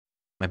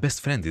My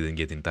best friend didn't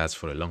get in touch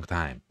for a long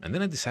time, and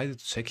then I decided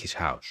to check his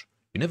house.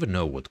 You never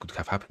know what could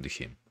have happened to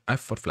him. F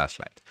for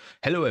flashlight.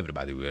 Hello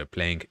everybody, we are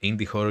playing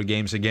indie horror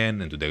games again,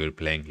 and today we're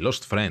playing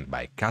Lost Friend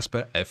by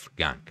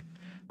KasperFGang.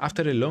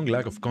 After a long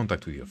lack of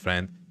contact with your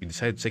friend, you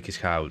decide to check his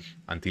house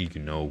until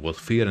you know what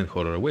fear and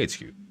horror awaits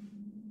you.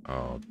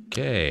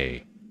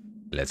 Okay,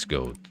 let's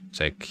go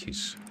check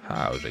his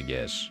house, I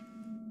guess.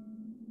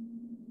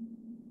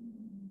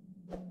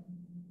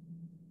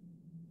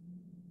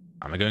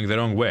 Am I going the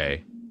wrong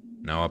way?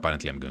 No,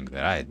 apparently I'm going the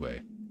right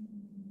way.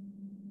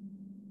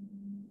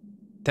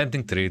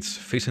 Tempting treats,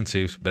 fish and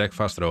chips,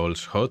 breakfast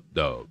rolls, hot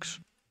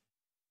dogs.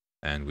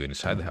 And we're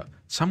inside the house.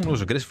 Someone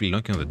was aggressively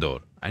knocking on the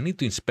door. I need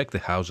to inspect the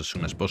house as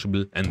soon as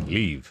possible and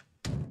leave.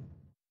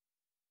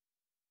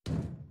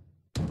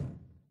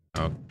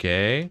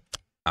 Okay.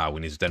 We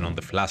need to turn on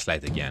the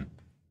flashlight again.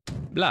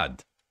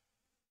 Blood.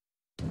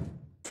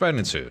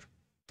 Furniture.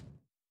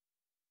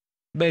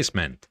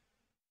 Basement.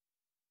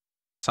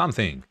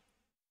 Something.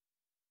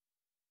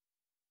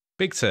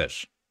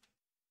 Pictures.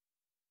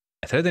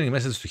 A threatening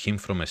message to him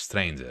from a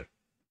stranger.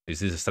 Is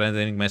this a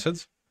threatening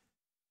message?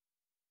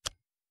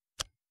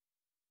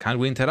 Can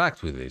we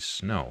interact with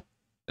this? No.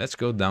 Let's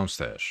go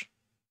downstairs.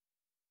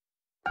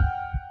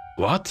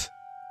 What?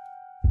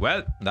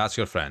 Well, that's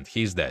your friend.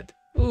 He's dead.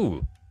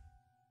 Ooh.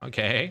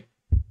 Okay.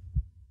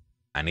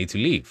 I need to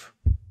leave.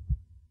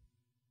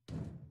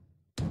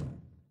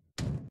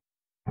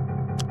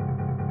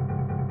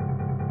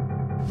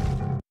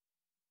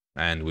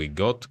 And we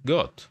got.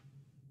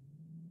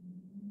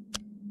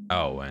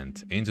 Oh,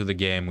 and into the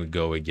game we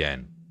go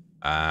again.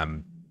 How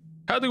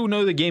do we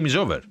know the game is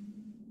over?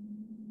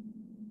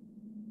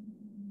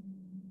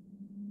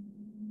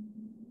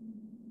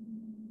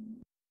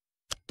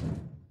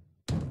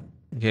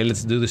 Okay,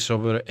 let's do this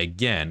over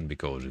again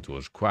because it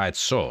was quite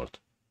short.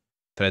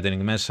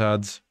 Threatening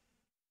message.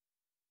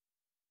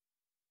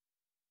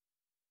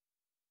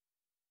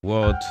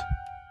 What?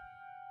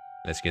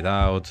 Let's get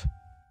out.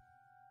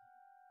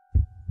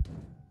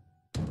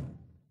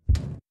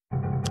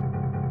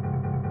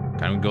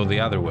 Can we go the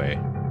other way?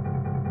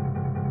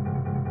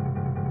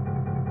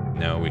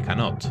 No, we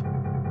cannot.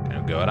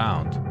 Can we go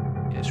around?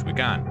 Yes, we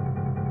can.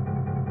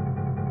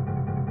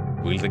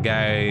 Will the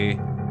guy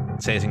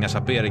chasing us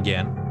appear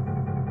again?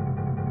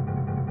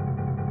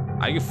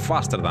 Are you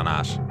faster than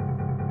us?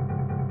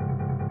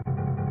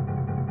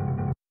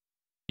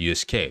 You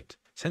escaped.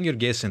 Send your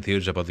guesses and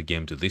theories about the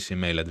game to this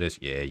email address.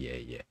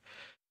 Yeah.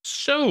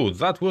 So,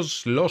 that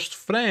was Lost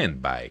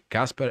Friend by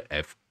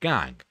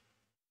KasperFGang.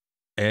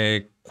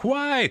 A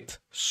quite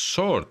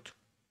short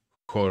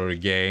horror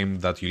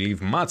game that you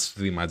leave much to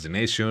the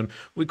imagination.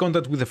 We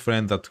contact with a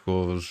friend that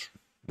was,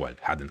 well,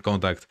 hadn't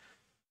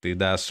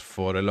contacted us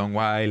for a long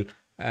while,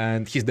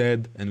 and he's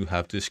dead, and we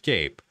have to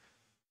escape.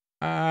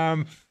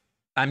 I'm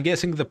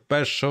guessing the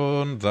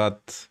person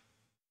that,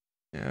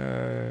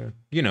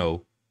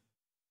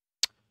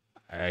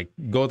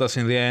 got us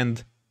in the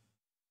end,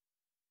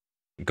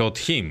 got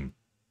him.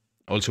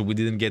 Also, we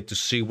didn't get to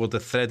see what the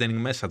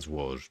threatening message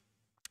was.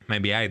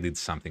 Maybe I did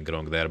something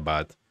wrong there,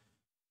 but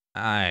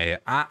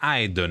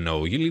I don't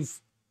know. You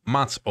leave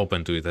much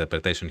open to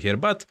interpretation here,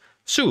 but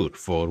sure,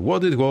 for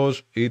what it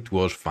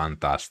was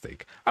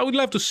fantastic. I would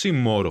love to see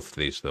more of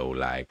this, though,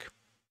 like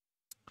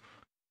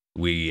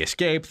we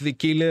escape the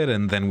killer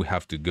and then we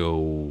have to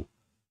go,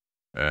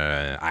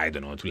 I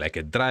don't know, to like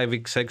a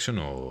driving section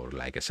or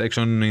like a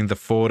section in the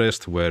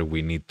forest where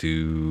we need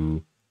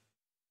to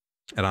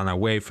run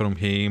away from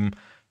him.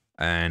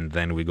 And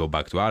then we go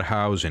back to our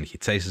house and he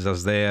chases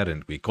us there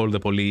and we call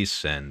the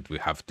police and we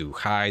have to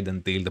hide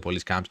until the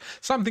police comes.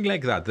 Something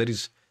like that. There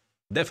is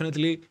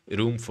definitely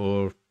room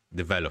for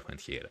development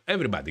here.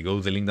 Everybody, go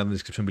to the link down in the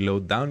description below,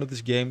 download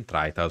this game,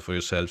 try it out for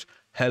yourselves,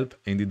 help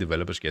indie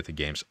developers get the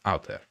games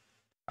out there.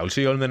 I will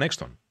see you all in the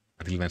next one.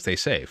 Until then, stay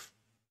safe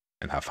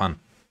and have fun.